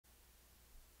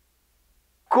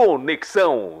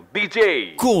Conexão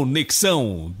DJ.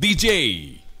 Conexão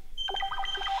DJ.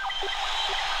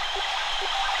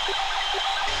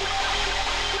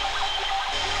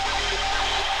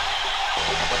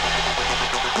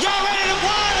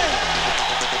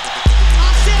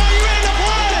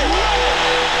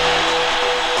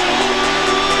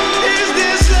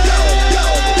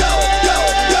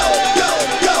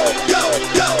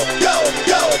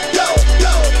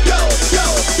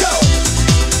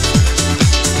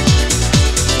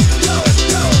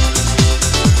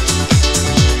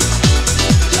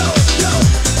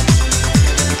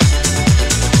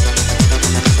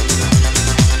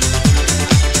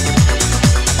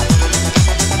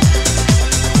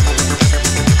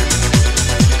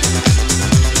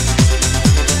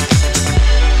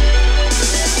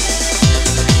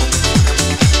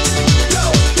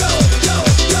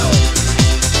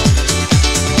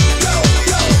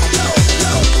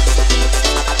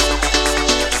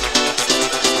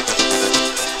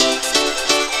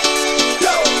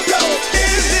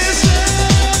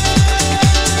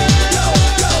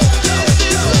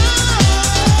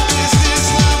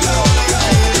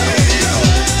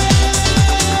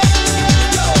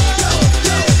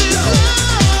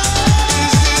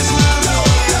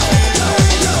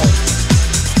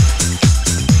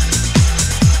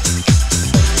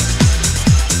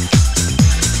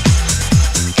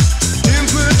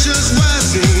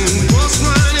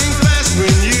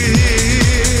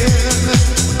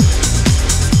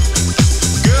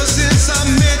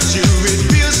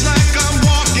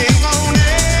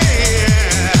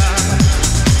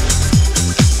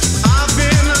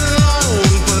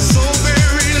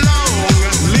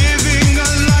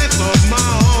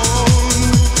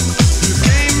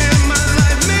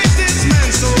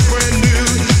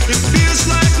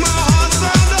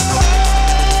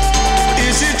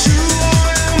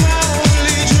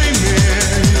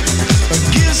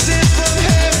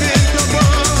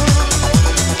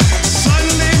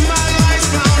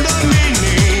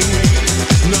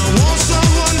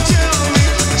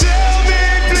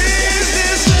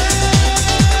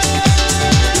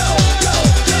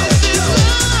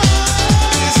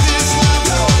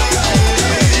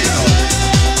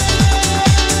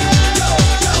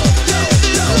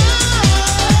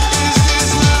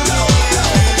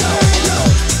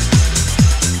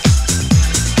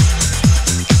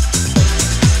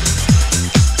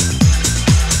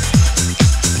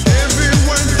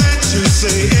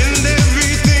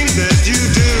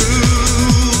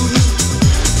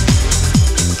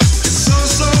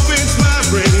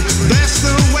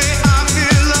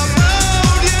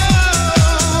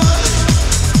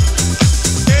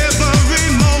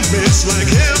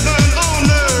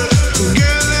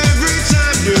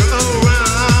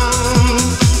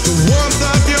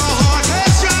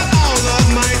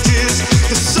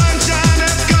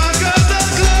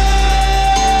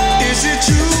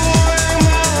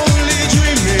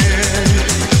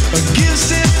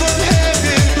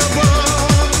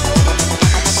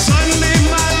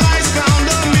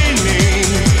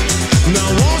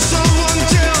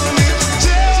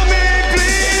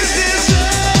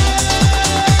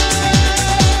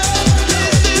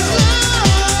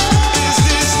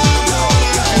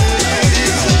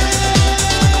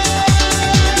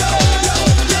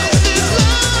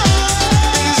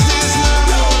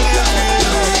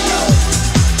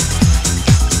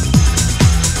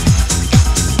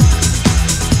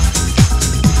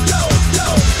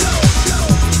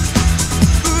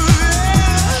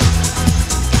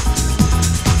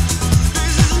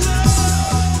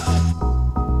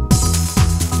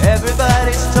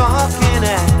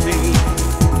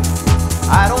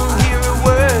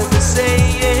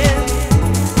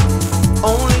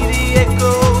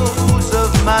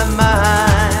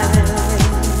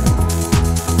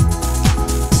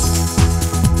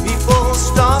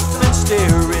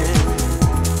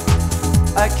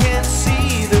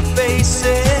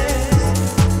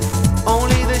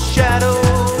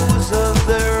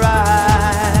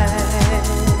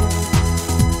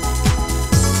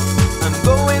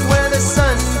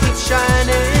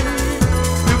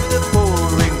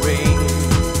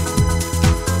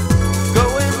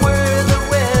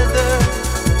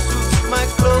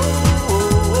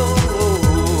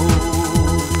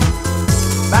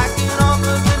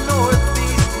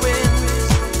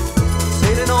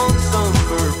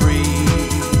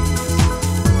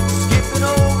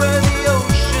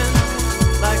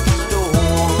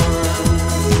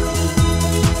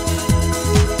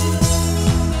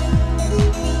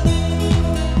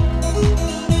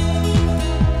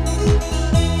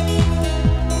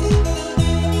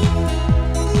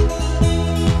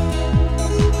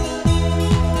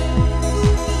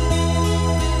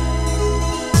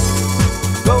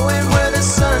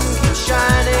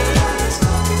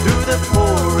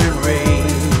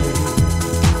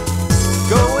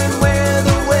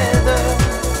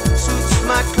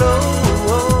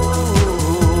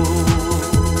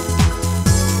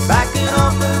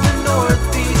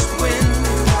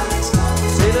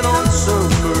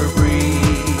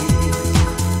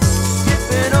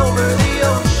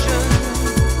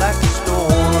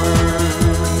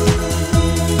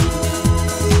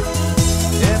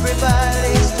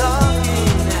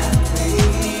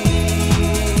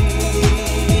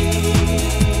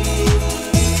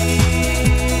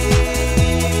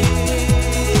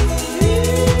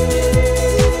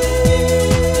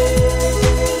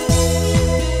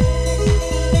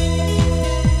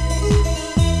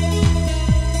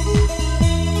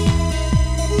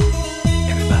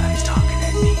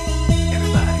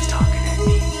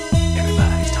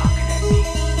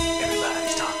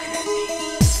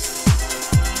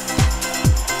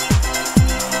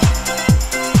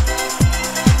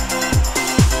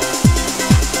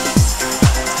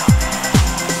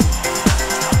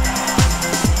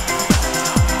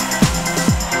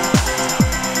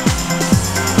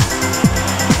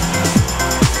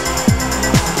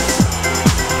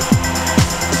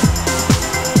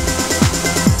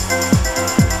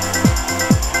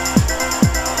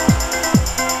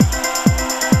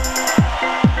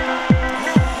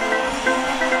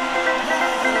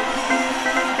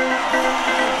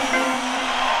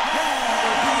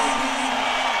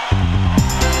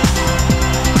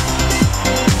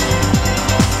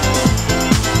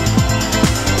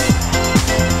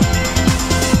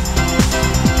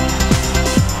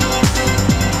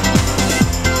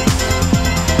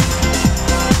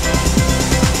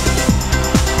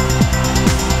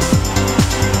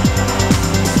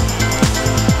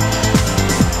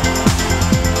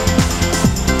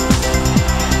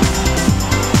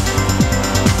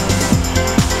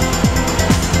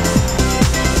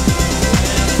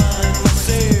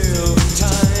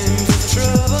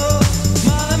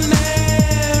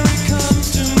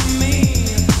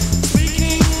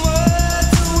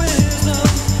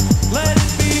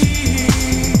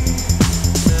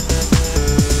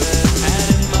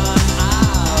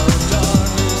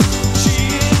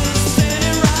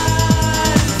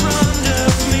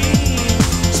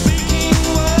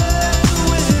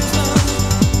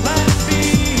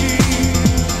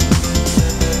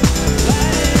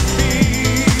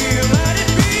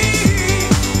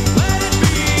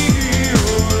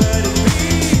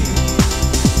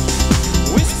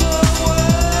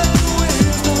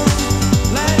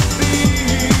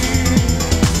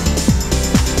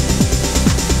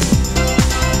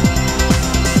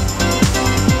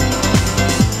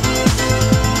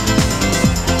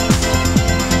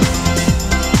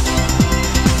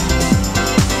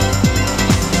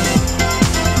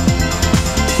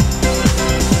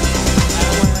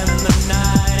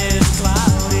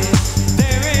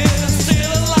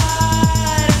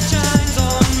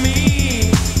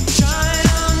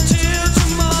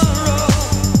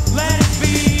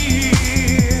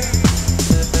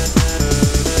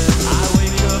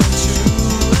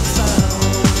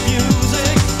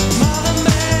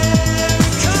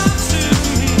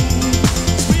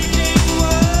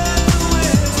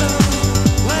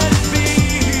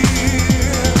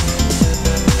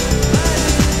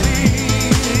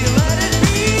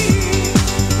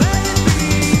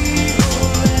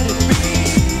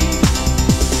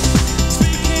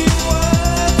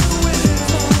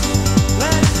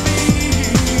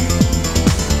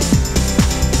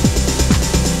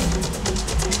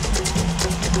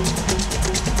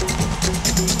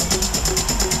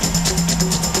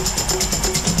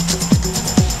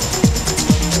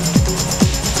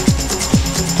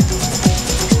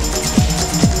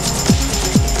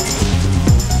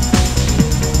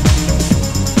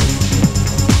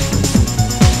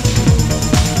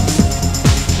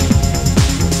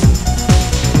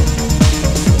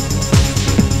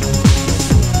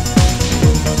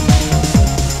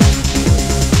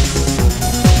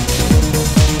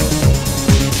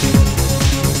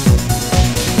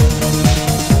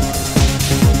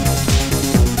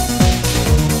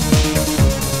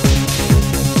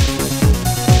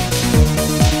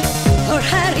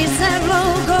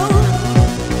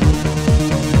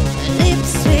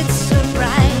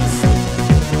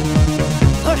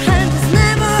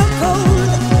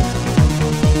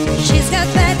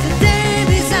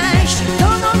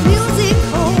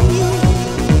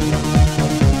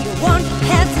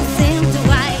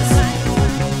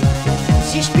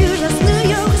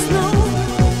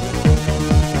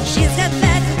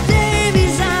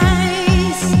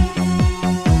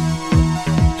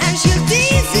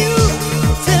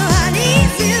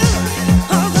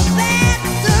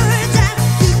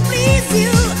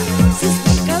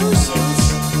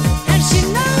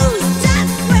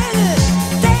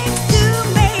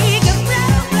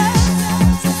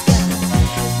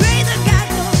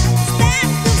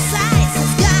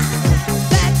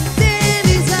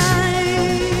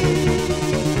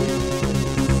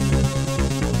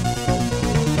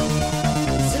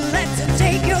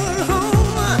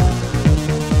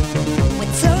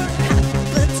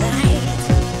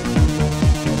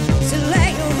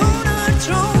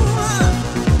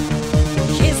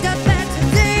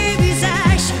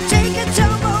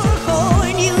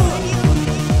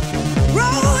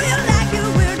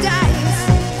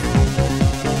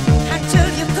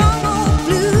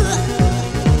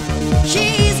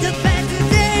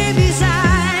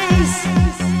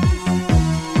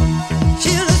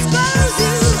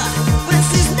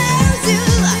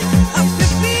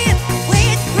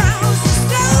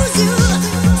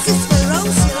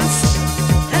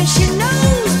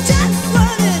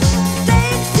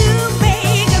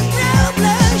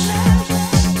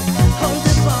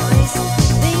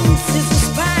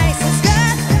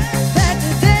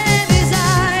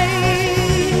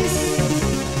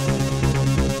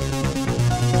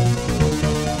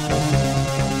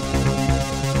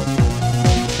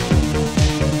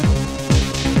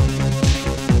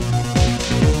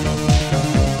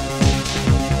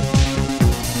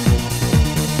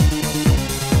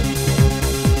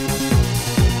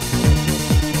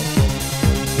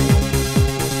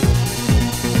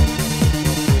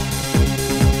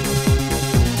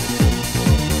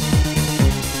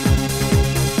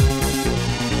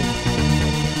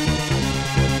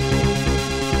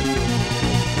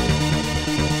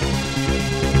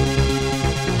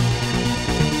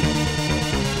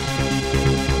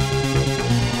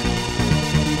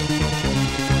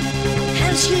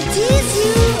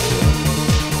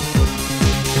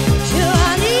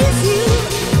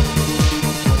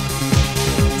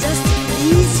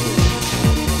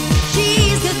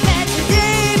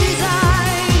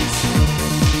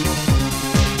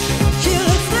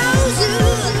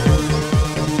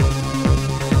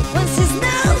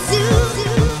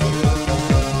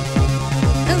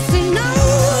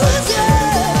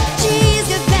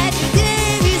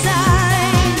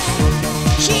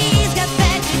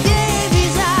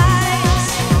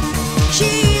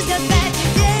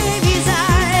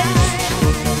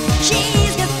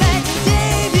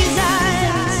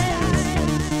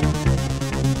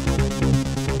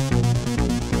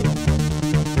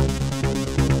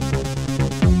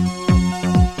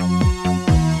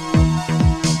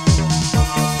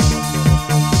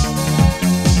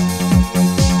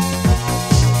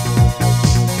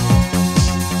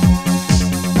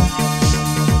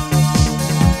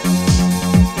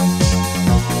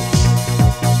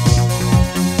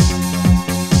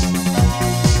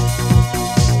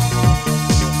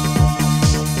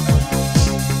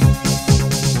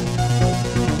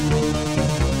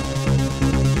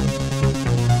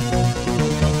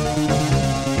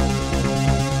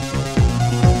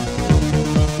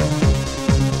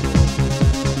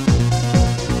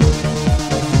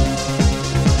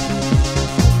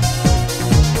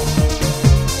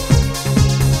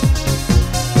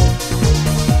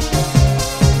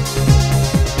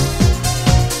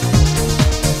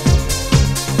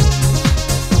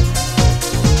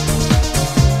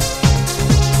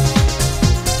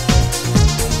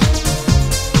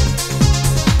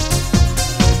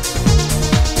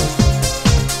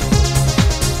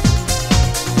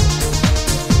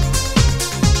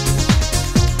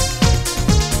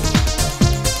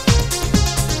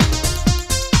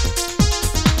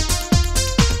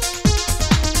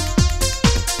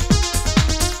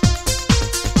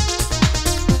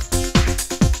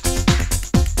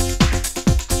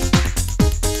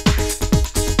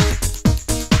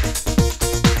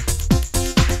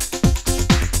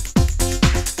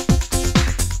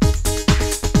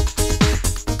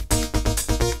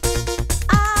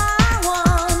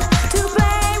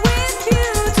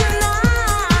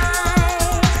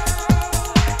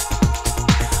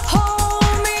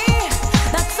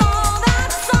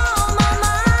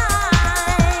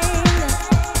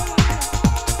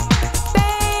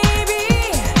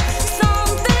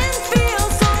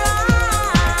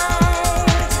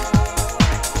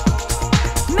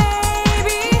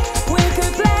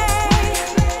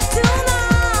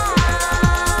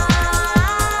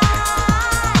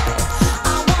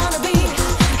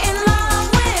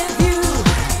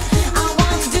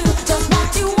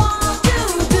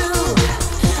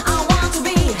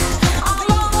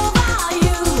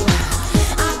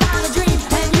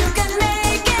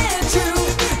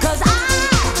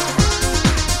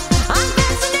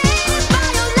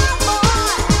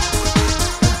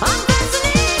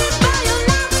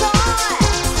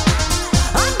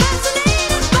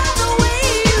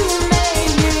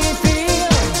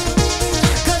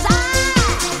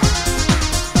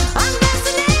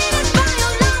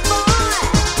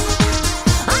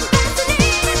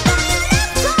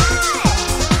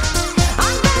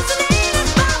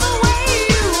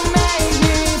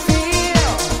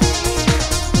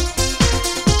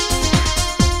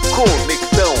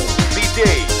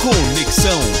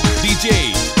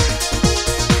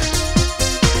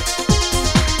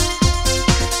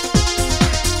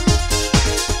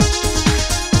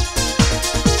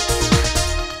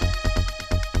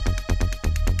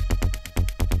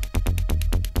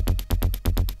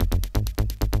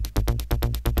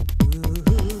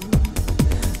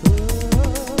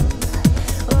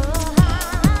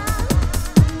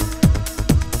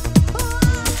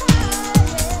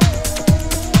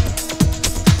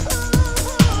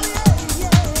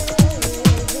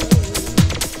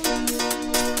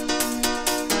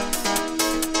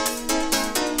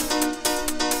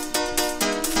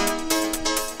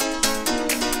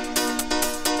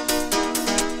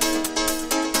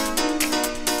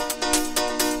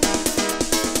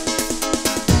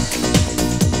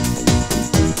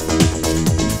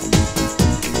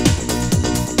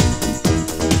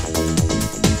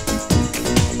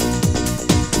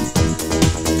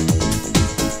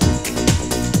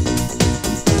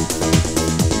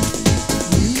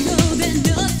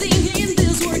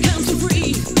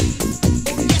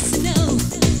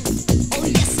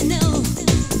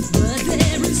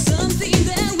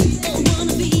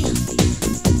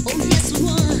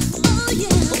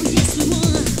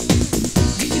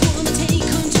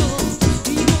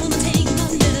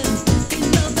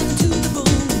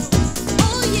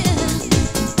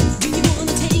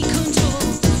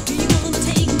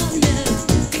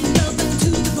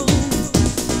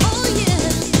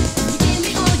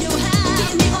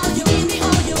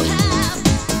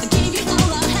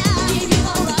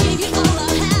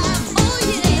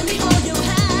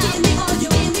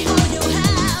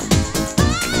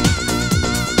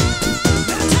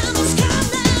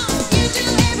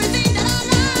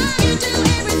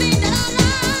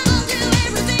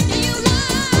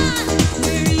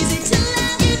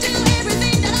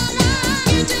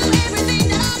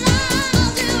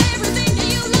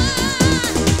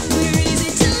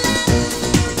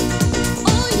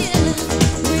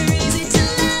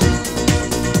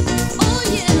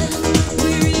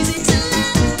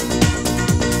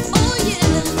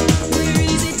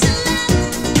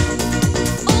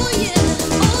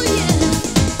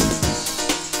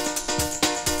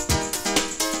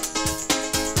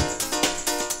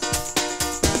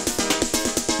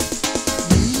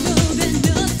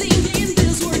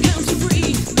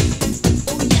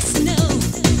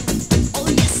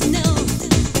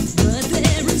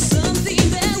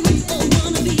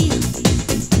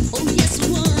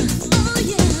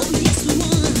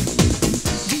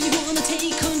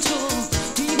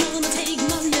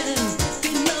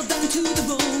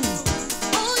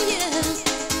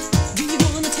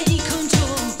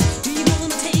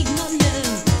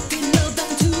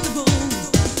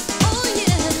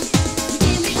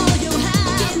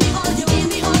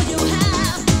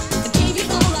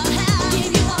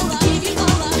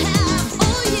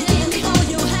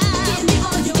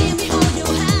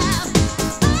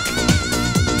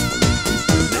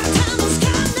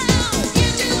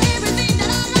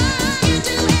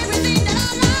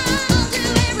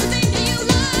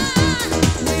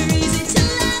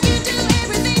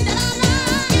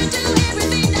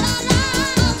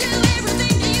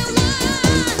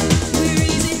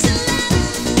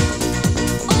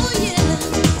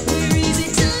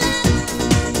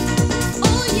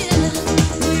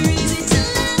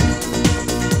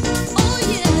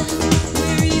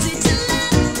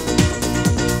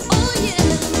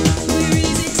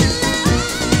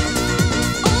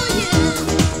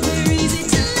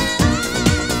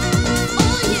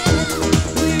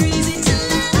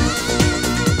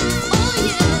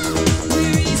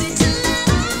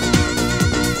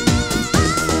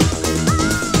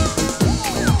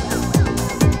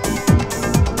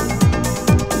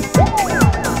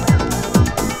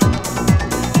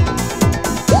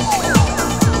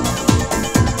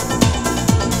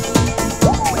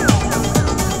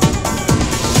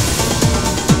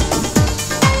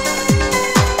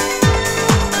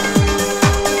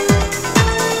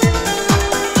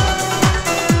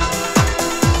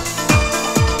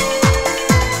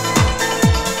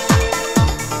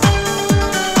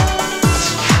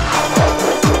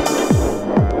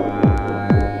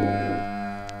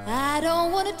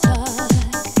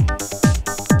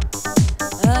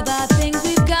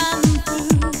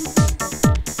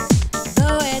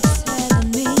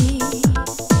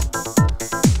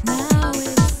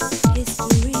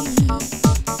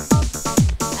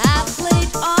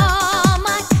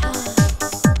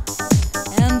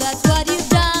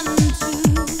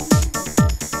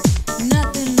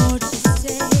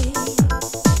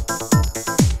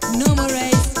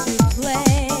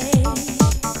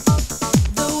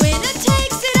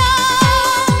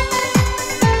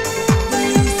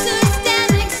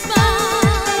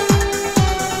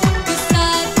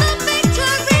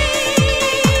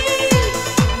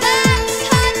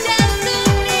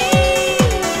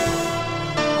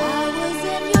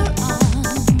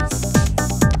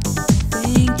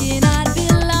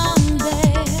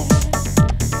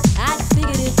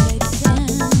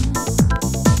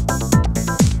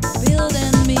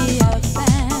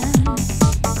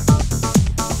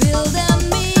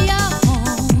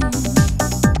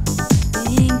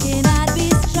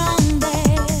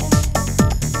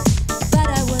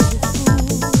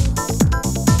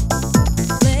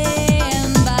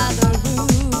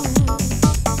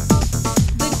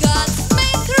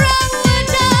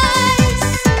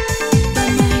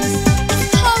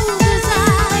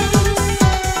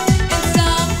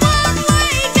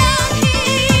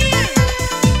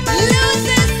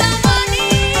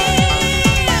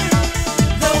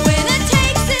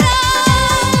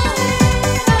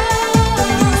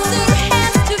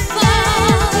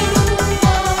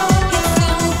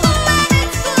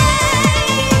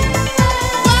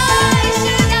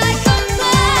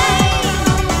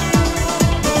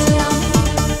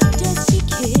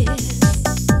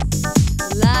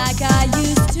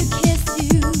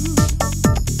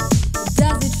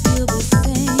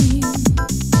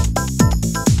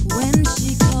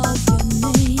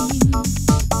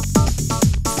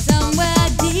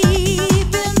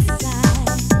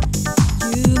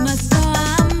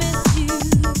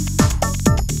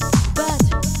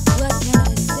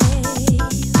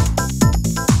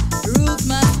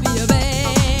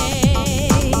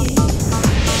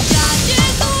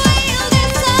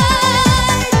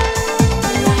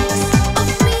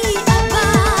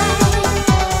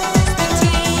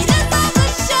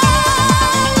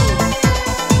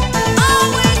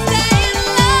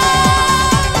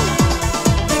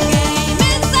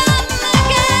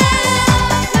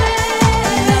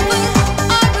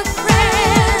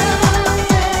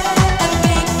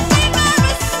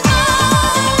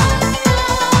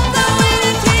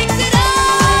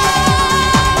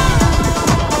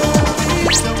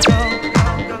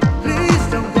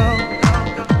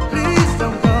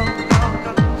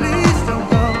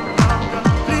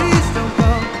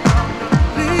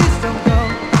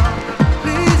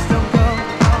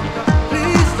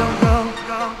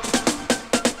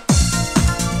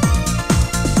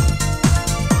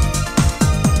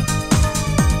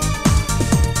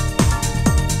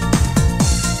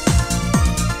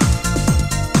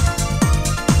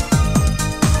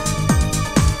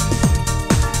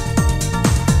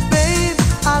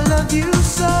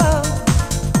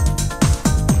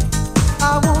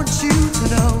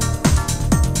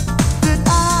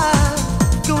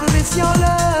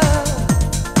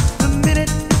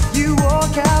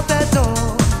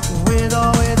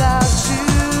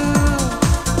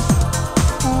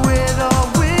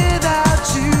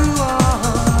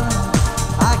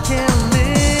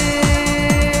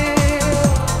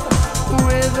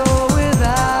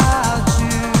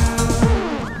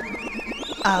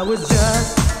 I was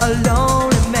just a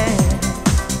lonely man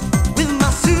with my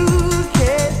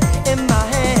suitcase in my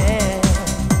hand,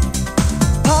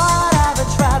 part of a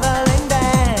traveling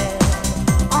band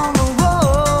on the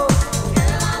road.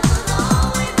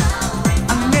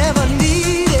 I never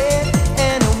needed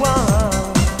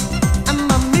anyone, and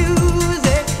my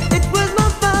music, it was my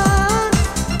fun.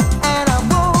 And I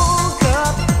woke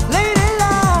up late in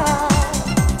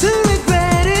life to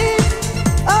regret it.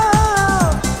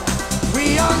 Oh, we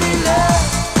only love,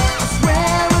 I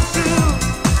swear it's true.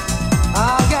 I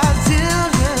got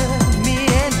children, me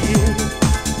and you.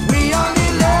 We only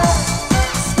love, I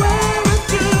swear it's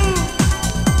true.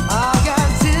 I got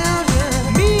children,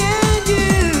 me and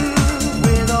you.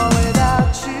 With or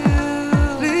without you,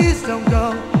 please don't go.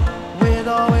 With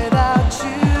or without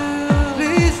you,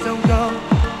 please don't go.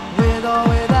 With or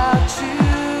without you,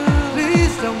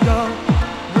 please don't go.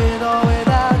 With or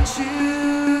without you.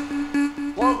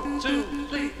 1, 2,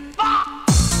 3, 4.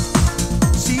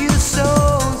 See the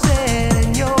soul set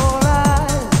in your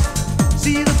eyes.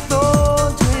 See the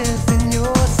thorn twist in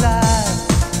your side.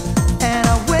 And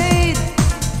I wait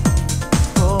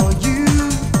for you.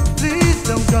 Please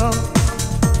don't go.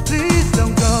 Please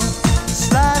don't go.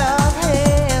 Slide of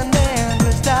hand and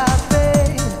twist our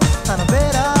face. On a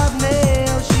bed of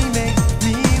nails, she makes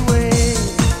me wait.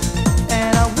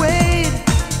 And I wait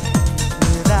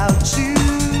without you.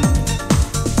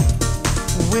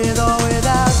 With or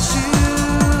without you.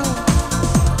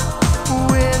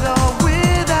 With or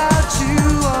without you.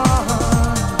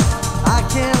 I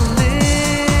can't live.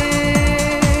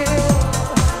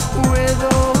 With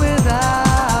or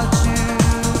without you.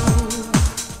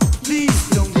 Please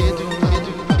don't go.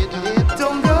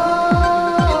 Don't go.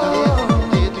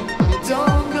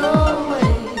 Don't go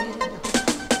away.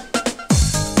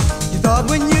 You thought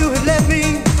when you had left me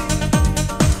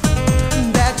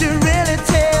that you really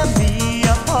tear me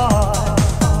apart.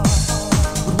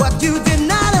 But what you did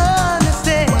not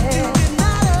understand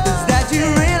is that you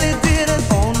really didn't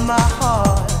own my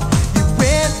heart. You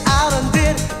went out and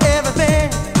did everything.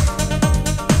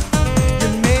 You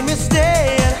made me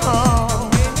stay at home.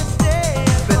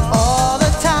 But all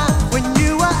the time when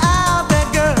you were out there,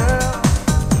 girl,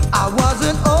 I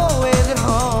wasn't always at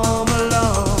home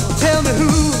alone. Tell me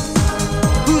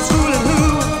who's fooling who?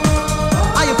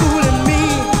 Are you fooling me,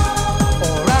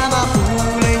 or am I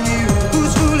fooling you?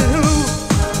 Who's fooling who?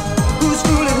 Who's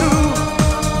fooling who?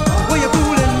 Were you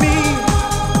fooling me,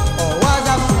 or was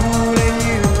I fooling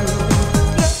you?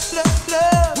 Love, love,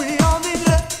 love. We all need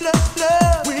love, love,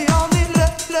 love. We all need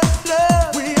love, love, love.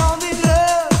 We all need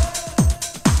love.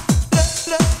 Love,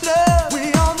 love, love. We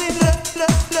all need love,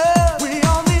 love, love. We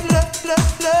all need love, love,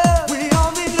 love. We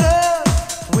all need love.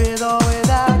 With or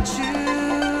without you,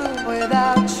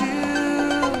 without you,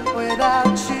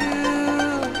 without you,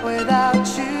 without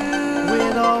you,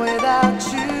 with or without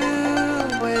you,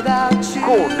 without you.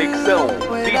 Conexão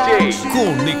DJ.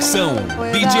 Conexão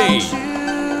DJ.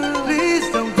 Please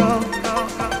don't go.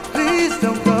 Please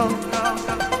don't go.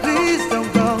 Please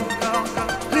don't go.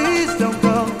 Please don't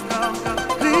go.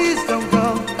 Please don't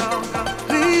go.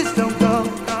 Please don't go.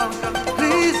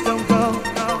 Please don't go. Please don't go.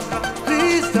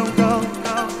 Please don't go.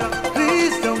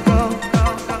 Please don't go.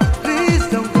 Please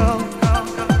don't go.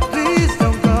 Please don't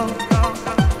go.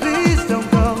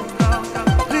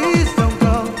 Please don't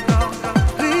go.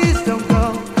 Please don't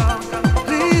go.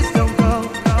 Please don't go.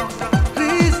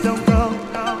 Please don't go.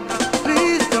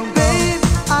 Please don't, babe.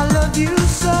 I love you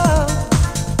so.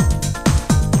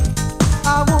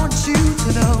 I want you to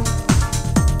know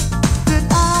that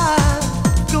I'm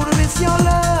gonna miss your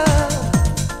love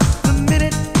the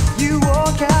minute you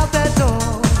walk out that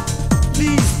door.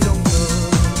 Please don't go.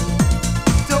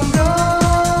 Don't go.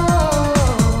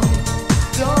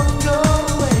 Don't go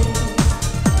away.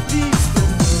 Please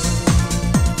don't go.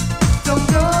 Don't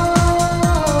go.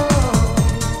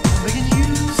 I'm begging you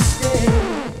to stay.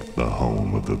 The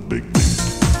home of the big beat.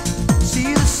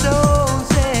 See the soul